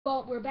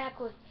Well, we're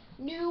back with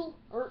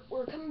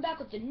we're coming back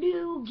with the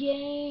new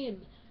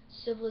game,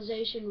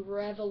 Civilization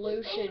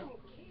Revolution.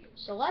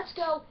 So let's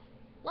go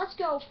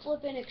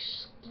flip and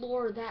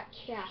explore that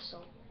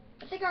castle.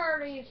 I think I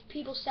already have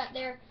people set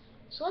there.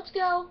 So let's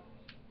go,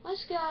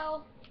 let's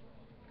go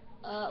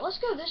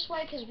this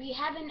way because we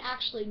haven't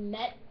actually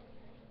met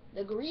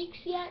the Greeks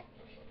yet,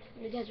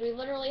 because we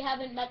literally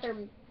haven't met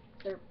the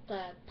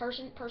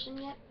person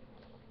yet.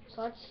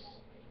 So let's,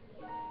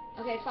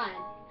 okay, fine.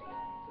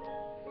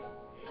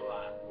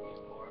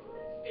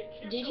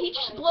 Did he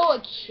just blow a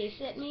kiss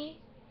at me?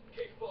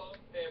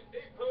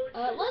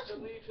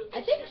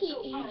 I think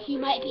he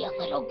might be a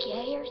little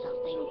gay or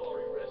something.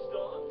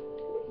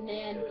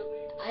 Man,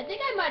 I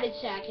think I might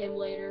attack him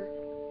later.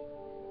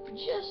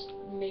 Just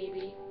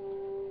maybe.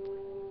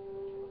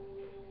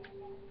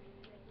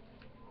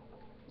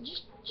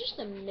 Just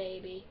a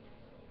maybe.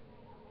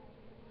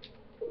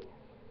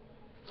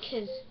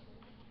 Cause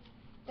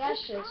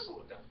that's just,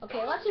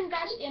 okay, let's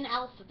invest in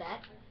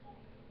Alphabet.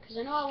 Cause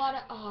I know a lot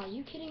of, oh, are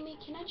you kidding me?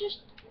 Can I just,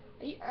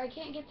 I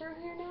can't get through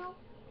here now?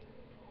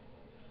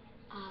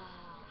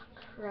 Ah,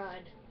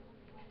 crud.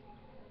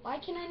 Why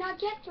can I not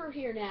get through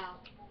here now?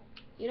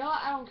 You know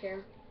what? I don't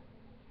care.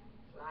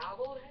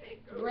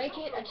 Break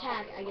it,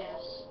 attack, I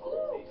guess.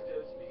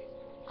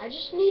 I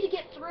just need to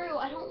get through.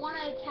 I don't want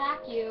to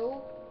attack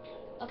you.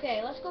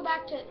 Okay, let's go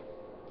back to...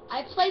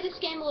 I played this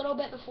game a little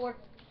bit before,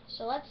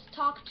 so let's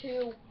talk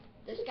to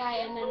this guy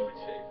and then...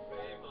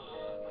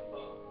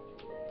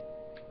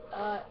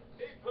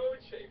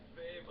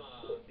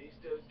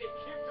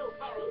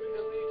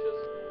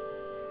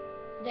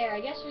 There,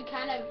 I guess we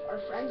kind of are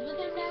friends with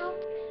him now,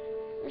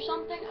 or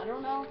something. I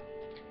don't know.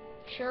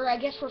 Sure, I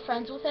guess we're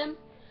friends with him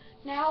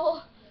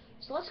now.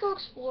 So let's go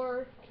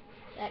explore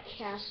that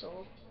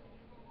castle.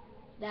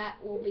 That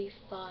will be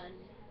fun.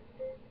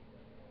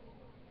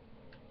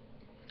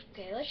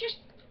 Okay, let's just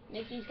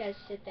make these guys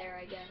sit there,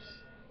 I guess.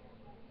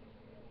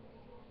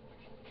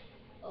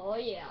 Oh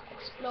yeah,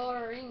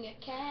 exploring a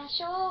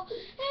castle,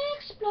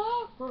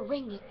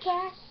 exploring a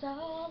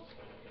castle.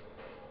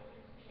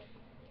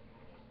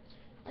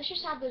 Let's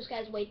just have those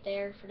guys wait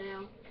there for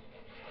now.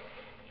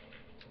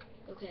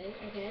 Okay,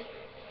 okay.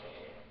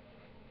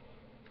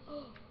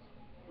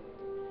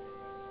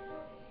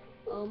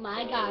 Oh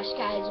my gosh,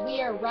 guys,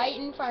 we are right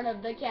in front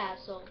of the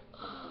castle.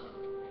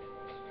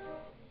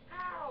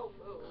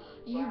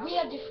 We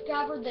have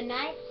discovered the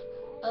Knights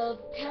of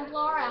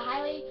Templar, a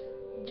highly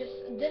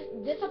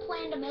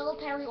disciplined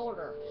military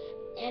order,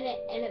 and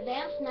an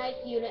advanced knife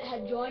unit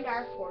had joined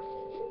our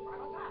forces.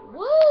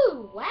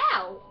 Woo!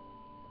 Wow!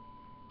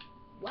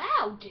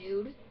 Wow,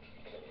 dude.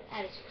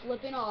 That is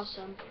flippin'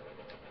 awesome.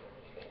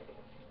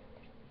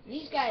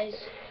 These guys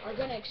are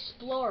gonna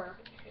explore.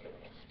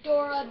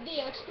 Dora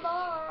the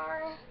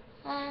Explorer.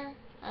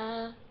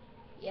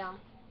 Yeah.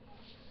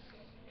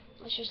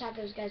 Let's just have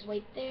those guys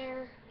wait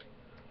there.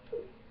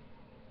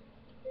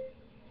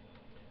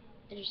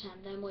 And just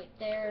have them wait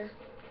there.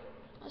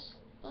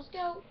 Let's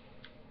go.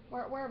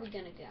 Where are we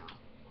gonna go?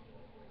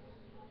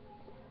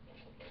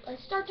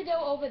 Let's start to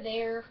go over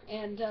there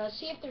and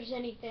see if there's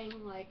anything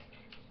like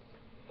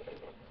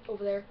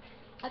over there.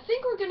 I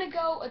think we're gonna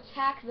go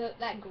attack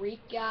that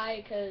Greek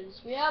guy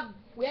because we have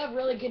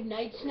really good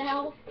knights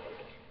now.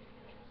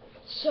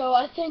 So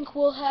I think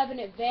we'll have an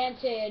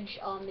advantage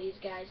on these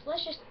guys.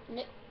 Let's just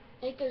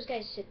make those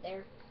guys sit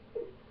there.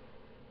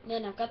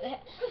 Then I've got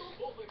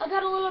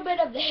a little bit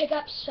of the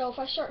hiccups, so if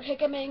I start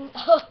hiccuping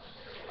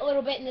a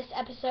little bit in this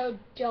episode,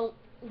 don't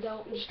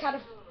just kind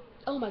of.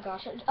 Oh my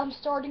gosh, I'm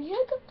starting to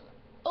hiccup.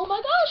 Oh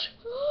my gosh!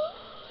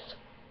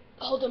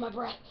 Holding my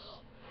breath.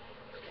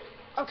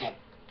 Okay.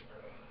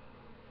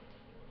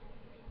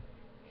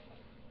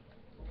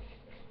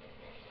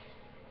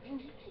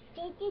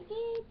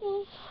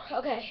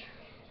 Okay.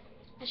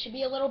 I should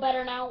be a little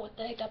better now with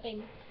the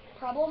hiccuping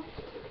problem.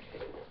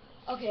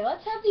 Okay,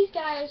 let's have these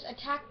guys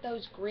attack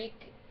those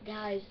Greek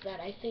guys that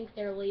I think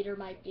their leader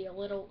might be a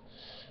little,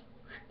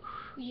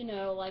 you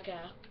know, like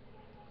a,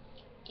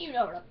 you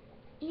know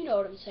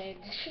what I'm saying.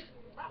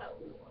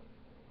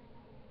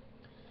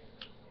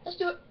 Let's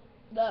do it.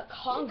 The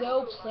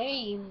Congo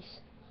Plains.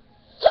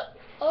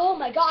 Oh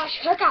my gosh,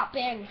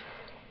 hiccuping.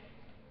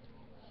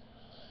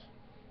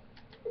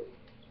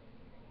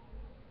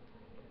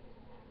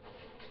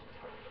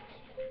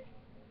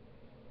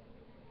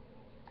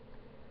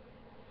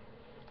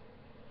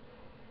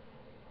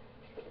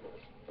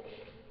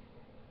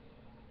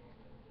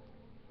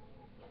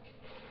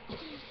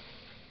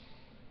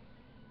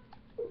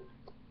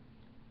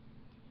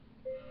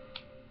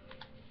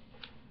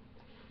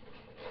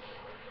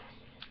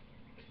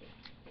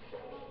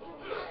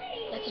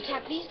 Let's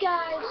attack these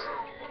guys.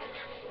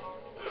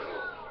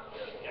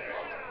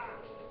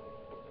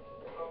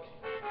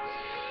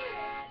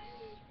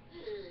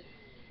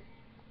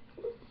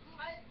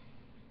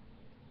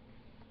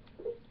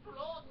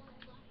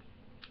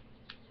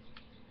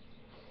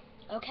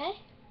 Okay.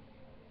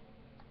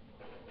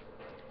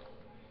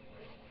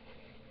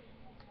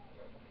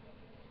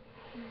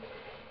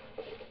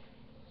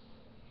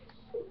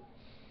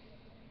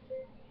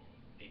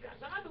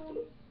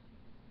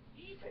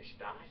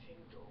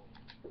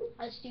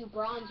 Let's do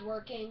bronze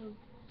working.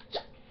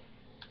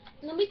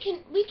 And then we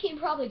can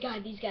probably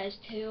guide these guys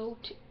too.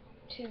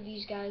 To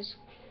these guys.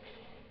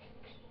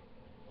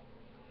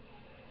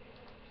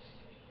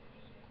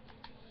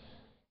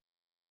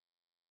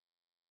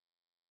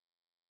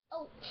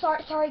 Oh,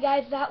 sorry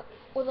guys, that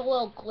was a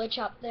little glitch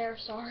up there.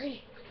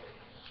 Sorry.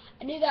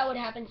 I knew that would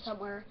happen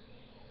somewhere.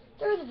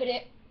 Through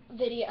the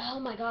video. Oh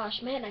my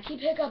gosh, man, I keep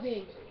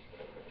hiccuping.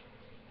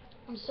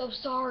 I'm so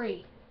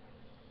sorry.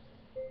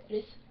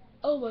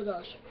 Oh my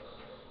gosh.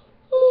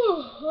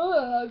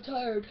 Oh, I'm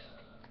tired.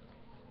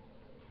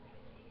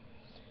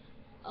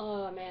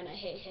 Oh man, I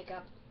hate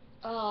hiccup.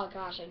 Oh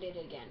gosh, I did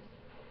it again.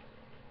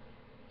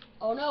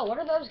 Oh no, what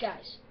are those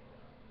guys?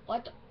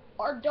 What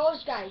are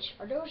those guys?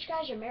 Are those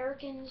guys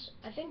Americans?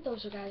 I think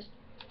those are guys.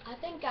 I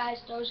think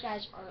those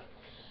guys are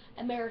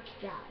American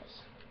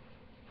guys.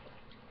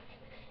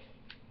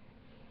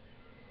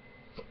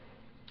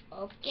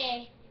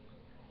 Okay.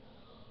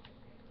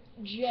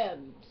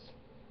 Gems.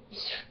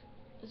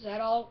 Is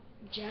that all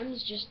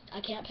gems? Just I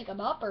can't pick them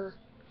up, or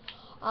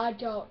I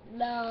don't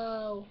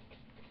know.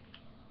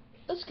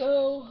 Let's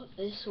go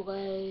this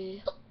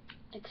way.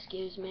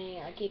 Excuse me,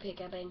 I keep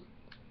hiccuping.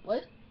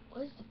 What?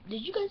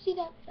 Did you guys see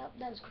that?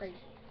 That was crazy.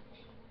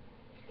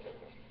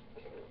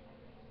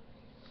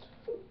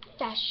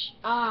 Fashion.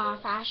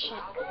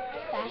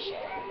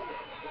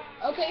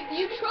 Okay,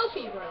 view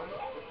trophy room.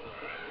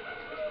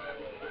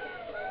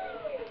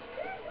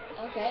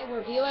 Okay,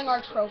 we're viewing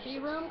our trophy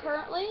room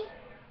currently.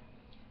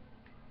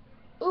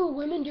 Ooh,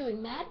 women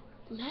doing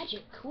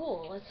magic.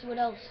 Cool. Let's see what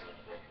else.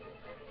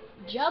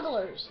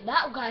 Jugglers.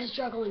 That guy's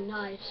juggling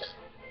knives.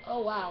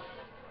 Oh, wow.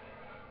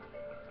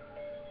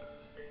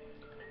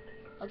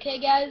 Okay,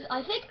 guys,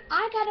 I think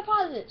I gotta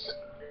pause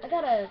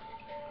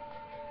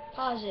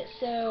it.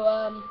 So,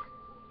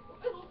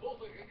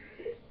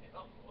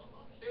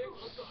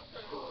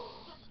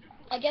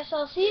 I guess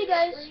I'll see you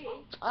guys.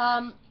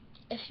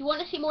 If you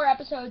want to see more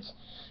episodes,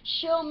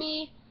 show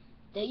me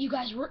that you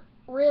guys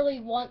really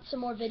want some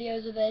more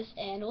videos of this,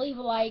 and leave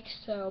a like.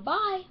 So,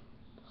 bye.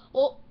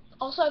 Well,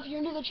 also, if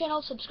you're new to the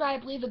channel,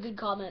 subscribe, leave a good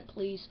comment,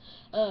 please.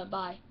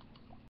 Bye.